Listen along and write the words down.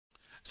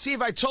See,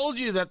 if I told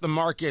you that the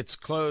markets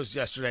closed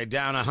yesterday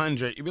down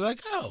 100, you'd be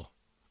like, oh,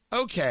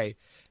 okay.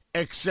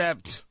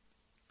 Except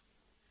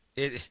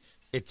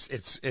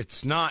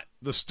it's not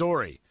the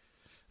story.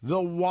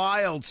 The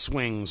wild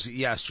swings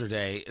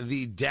yesterday,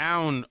 the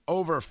down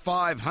over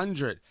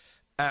 500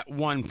 at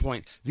one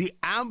point, the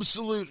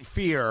absolute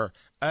fear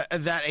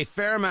that a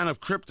fair amount of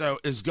crypto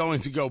is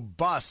going to go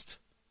bust.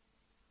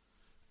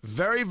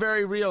 Very,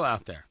 very real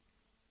out there.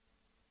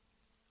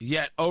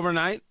 Yet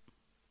overnight,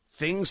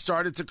 things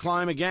started to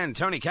climb again.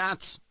 Tony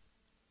Katz,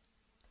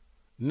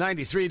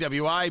 93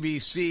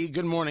 WIBC.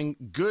 Good morning.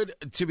 Good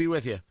to be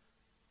with you.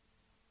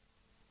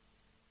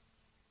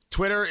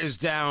 Twitter is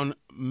down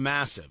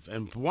massive.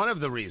 And one of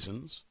the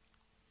reasons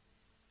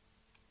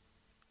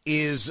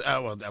is, I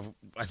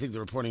think the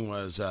reporting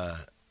was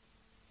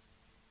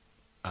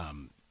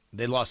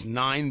they lost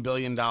 $9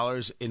 billion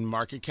in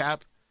market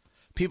cap.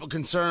 People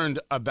concerned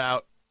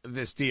about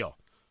this deal.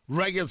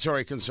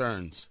 Regulatory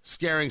concerns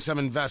scaring some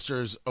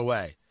investors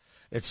away.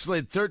 It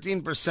slid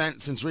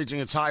 13% since reaching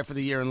its high for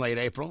the year in late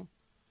April.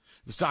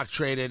 The stock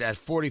traded at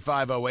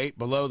 45.08,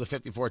 below the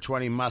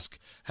 54.20 Musk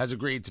has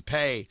agreed to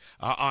pay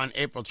on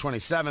April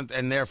 27th,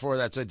 and therefore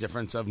that's a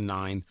difference of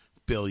 $9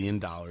 billion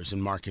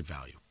in market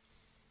value.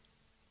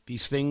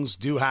 These things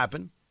do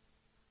happen.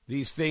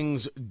 These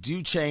things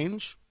do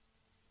change.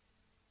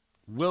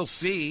 We'll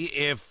see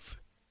if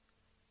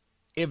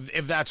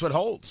that's what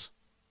holds.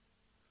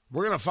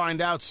 We're going to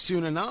find out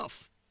soon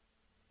enough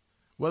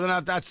whether or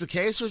not that's the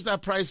case, or is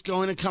that price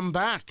going to come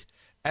back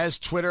as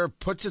Twitter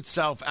puts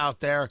itself out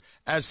there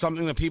as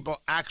something that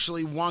people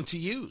actually want to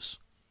use.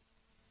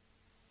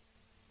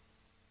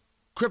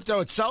 Crypto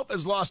itself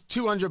has lost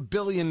 $200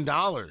 billion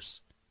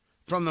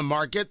from the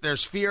market.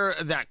 There's fear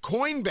that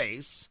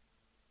Coinbase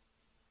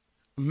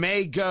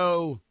may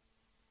go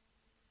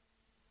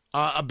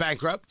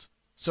bankrupt.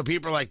 So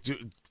people are like,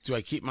 do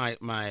I keep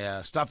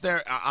my stuff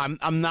there?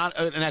 I'm not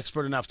an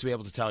expert enough to be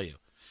able to tell you.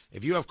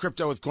 If you have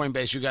crypto with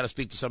Coinbase, you got to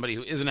speak to somebody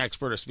who is an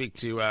expert or speak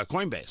to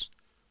Coinbase.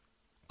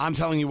 I'm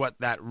telling you what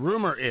that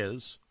rumor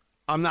is.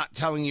 I'm not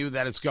telling you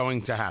that it's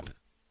going to happen.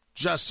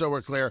 Just so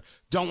we're clear,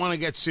 don't want to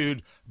get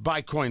sued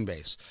by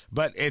Coinbase.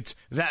 But it's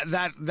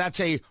that's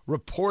a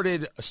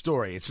reported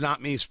story. It's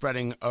not me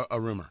spreading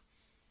a rumor.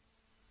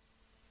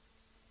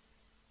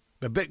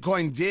 But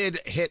Bitcoin did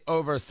hit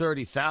over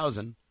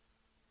 30,000,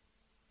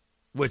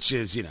 which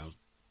is,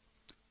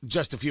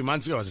 just a few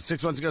months ago. Was it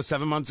 6 months ago,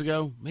 7 months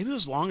ago? Maybe it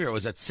was longer. It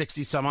was at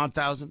 60 some odd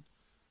thousand.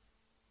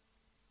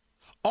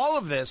 All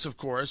of this, of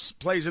course,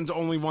 plays into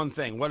only one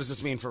thing. What does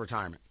this mean for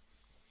retirement?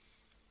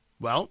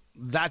 Well,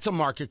 that's a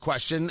market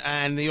question,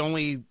 and the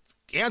only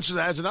answer to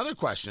that is another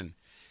question.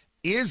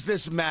 Is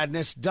this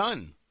madness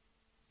done?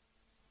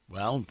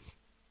 Well,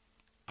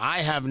 I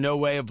have no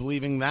way of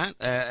believing that,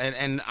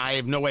 and I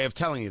have no way of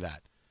telling you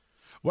that.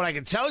 What I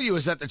can tell you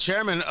is that the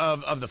chairman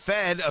of the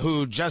Fed,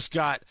 who just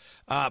got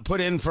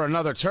put in for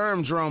another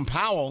term, Jerome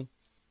Powell,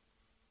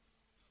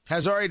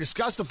 has already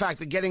discussed the fact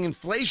that getting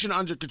inflation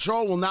under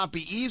control will not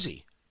be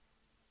easy.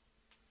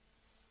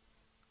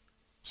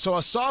 So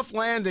a soft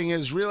landing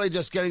is really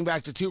just getting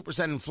back to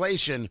 2%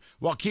 inflation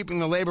while keeping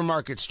the labor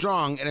market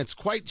strong, and it's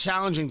quite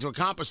challenging to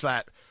accomplish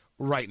that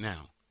right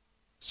now.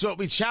 So it'll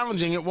be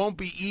challenging. It won't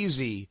be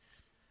easy.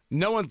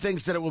 No one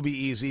thinks that it will be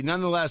easy.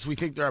 Nonetheless, we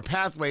think there are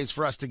pathways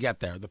for us to get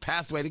there. The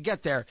pathway to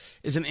get there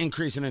is an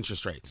increase in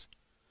interest rates.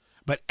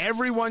 But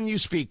everyone you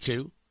speak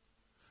to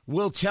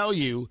will tell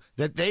you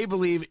that they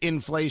believe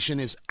inflation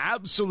is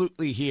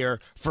absolutely here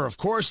for, of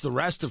course, the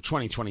rest of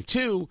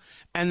 2022,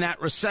 and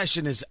that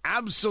recession is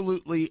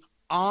absolutely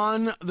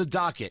on the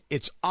docket.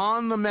 It's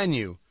on the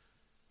menu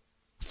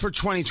for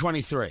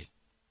 2023.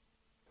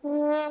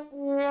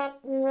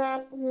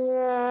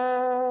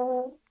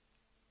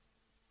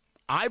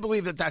 I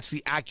believe that that's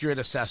the accurate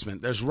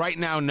assessment. There's right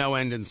now no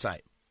end in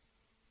sight.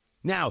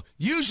 Now,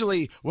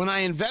 usually when I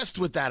invest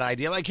with that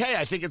idea, like, hey,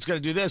 I think it's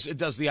going to do this, it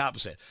does the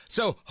opposite.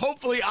 So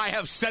hopefully I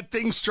have set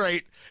things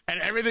straight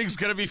and everything's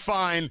going to be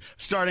fine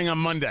starting on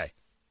Monday.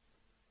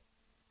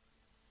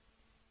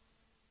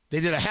 They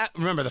did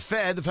remember the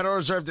Federal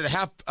Reserve did a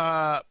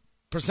half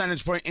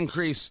percentage point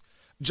increase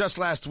just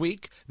last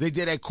week. They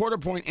did a quarter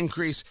point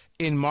increase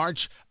in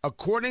March.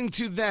 According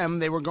to them,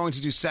 they were going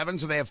to do 7,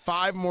 so they have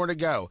 5 more to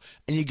go.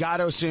 And you got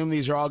to assume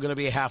these are all going to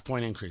be half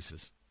point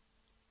increases.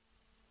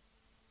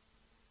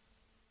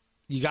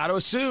 You got to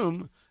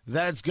assume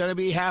that it's going to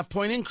be half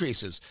point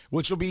increases,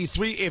 which will be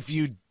 3, if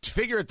you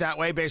figure it that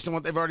way, based on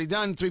what they've already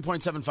done,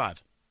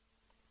 3.75.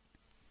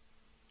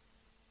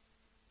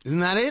 Isn't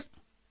that it?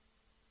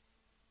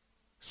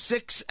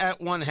 6 at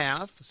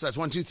 1/2. So that's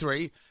 1, 2,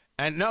 3.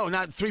 And no,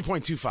 not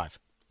 3.25.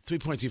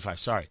 3.25.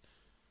 Sorry.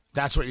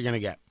 That's what you're going to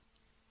get.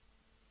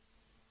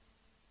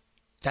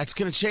 That's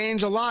going to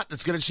change a lot.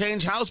 That's going to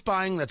change house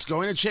buying. That's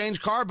going to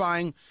change car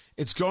buying.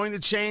 It's going to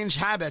change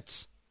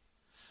habits.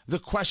 The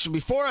question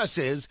before us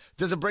is,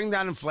 does it bring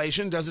down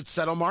inflation? Does it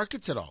settle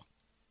markets at all?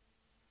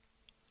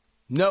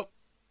 Nope.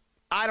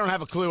 I don't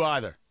have a clue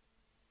either.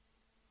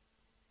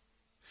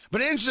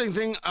 But an interesting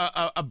thing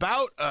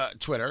about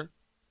Twitter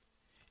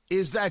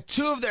is that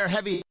 2 of their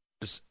heavy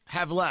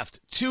have left,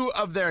 two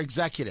of their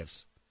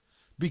executives,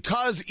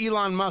 because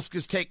Elon Musk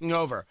is taking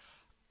over.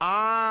 I'm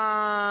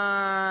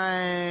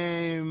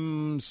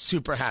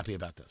super happy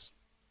about this.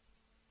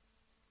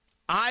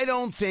 I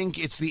don't think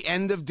it's the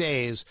end of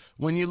days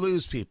when you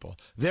lose people.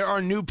 There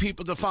are new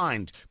people to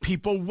find,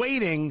 people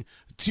waiting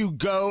to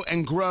go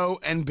and grow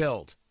and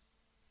build.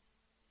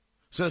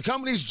 So the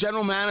company's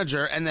general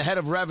manager and the head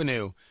of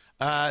revenue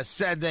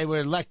said they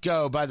were let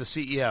go by the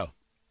CEO.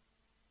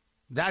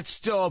 That's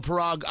still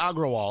Parag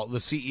Agrawal, the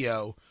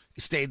CEO,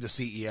 stayed the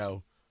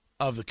CEO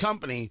of the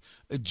company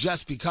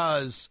just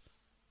because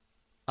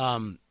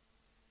Elon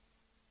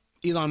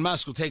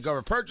Musk will take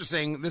over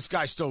purchasing. This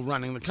guy's still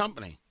running the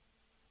company.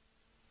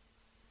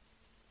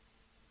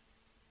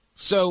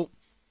 So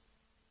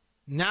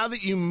now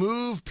that you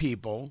move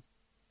people,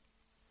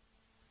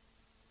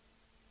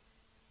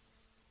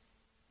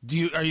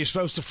 are you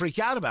supposed to freak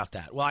out about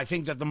that? Well, I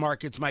think that the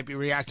markets might be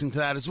reacting to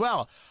that as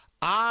well.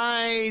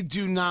 I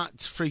do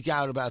not freak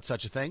out about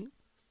such a thing.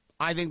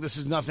 I think this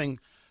is nothing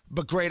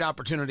but great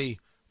opportunity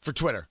for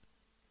Twitter.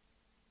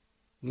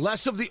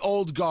 Less of the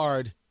old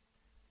guard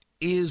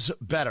is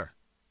better.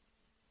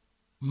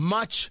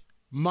 Much,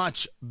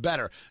 much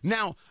better.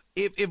 Now,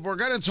 if we're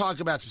going to talk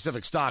about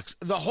specific stocks,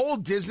 the whole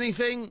Disney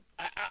thing,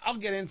 I'll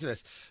get into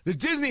this. The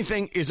Disney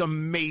thing is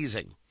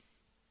amazing.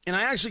 And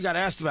I actually got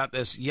asked about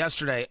this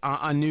yesterday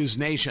on News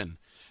Nation.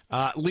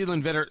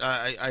 Leland Vittert,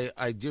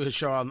 I do his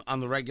show on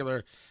the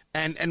regular,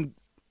 and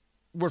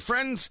we're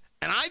friends,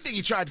 and I think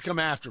he tried to come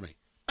after me.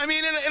 I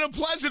mean, in a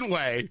pleasant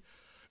way,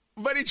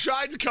 but he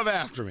tried to come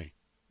after me.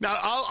 Now,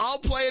 I'll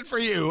play it for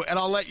you, and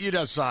I'll let you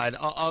decide.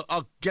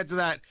 I'll get to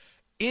that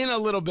in a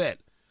little bit.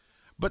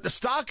 But the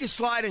stock is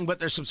sliding, but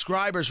their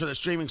subscribers for the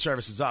streaming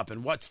service is up.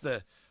 And what's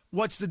the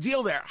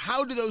deal there?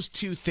 How do those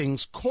two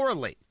things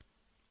correlate?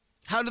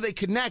 How do they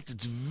connect?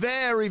 It's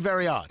very,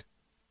 very odd.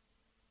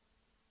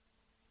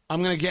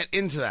 I'm going to get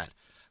into that.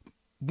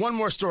 One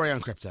more story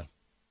on crypto.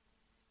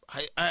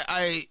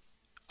 I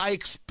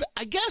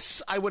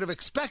guess I would have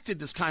expected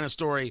this kind of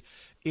story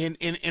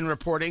in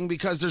reporting,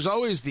 because there's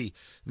always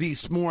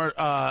these more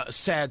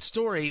sad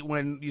story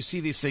when you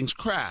see these things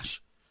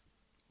crash.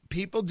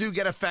 People do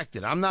get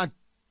affected. I'm not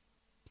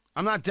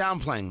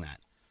downplaying that.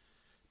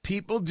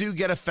 People do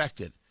get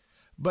affected.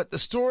 But the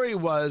story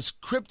was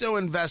crypto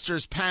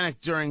investors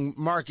panicked during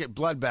market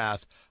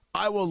bloodbath.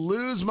 I will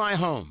lose my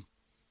home.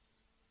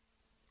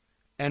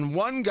 And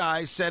one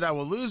guy said, I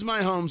will lose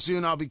my home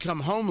soon. I'll become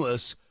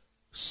homeless.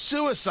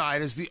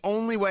 Suicide is the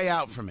only way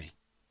out for me.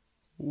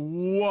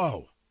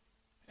 Whoa.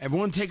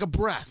 Everyone take a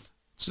breath.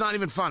 It's not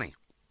even funny.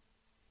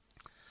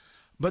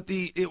 But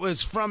it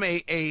was from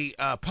a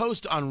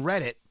post on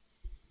Reddit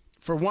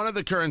for one of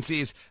the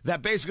currencies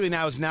that basically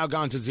now has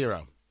gone to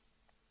zero.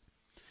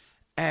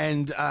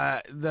 And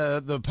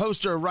the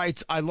poster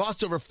writes, I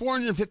lost over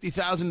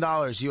 $450,000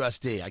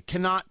 USD. I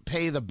cannot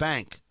pay the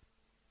bank.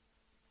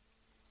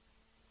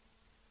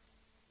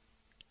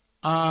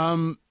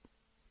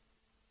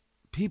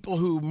 People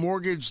who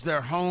mortgaged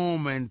their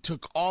home and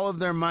took all of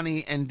their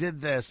money and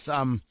did this.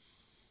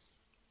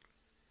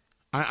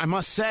 I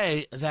must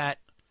say that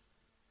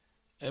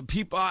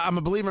I'm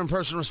a believer in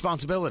personal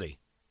responsibility.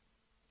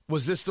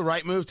 Was this the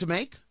right move to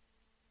make?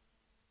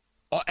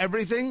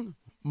 Everything?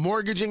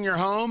 Mortgaging your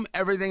home?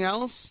 Everything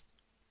else?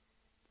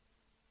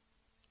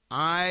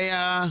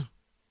 You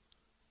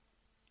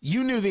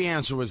knew the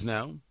answer was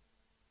no.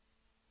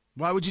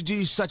 Why would you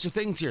do such a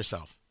thing to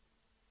yourself?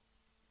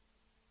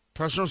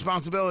 Personal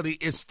responsibility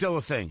is still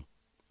a thing.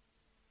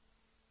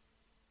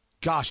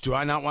 Gosh, do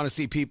I not want to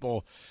see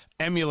people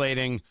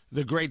emulating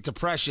the Great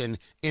Depression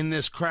in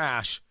this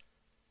crash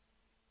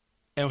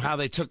and how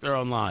they took their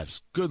own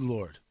lives. Good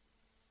Lord.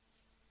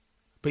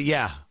 But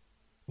yeah,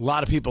 a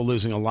lot of people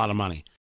losing a lot of money.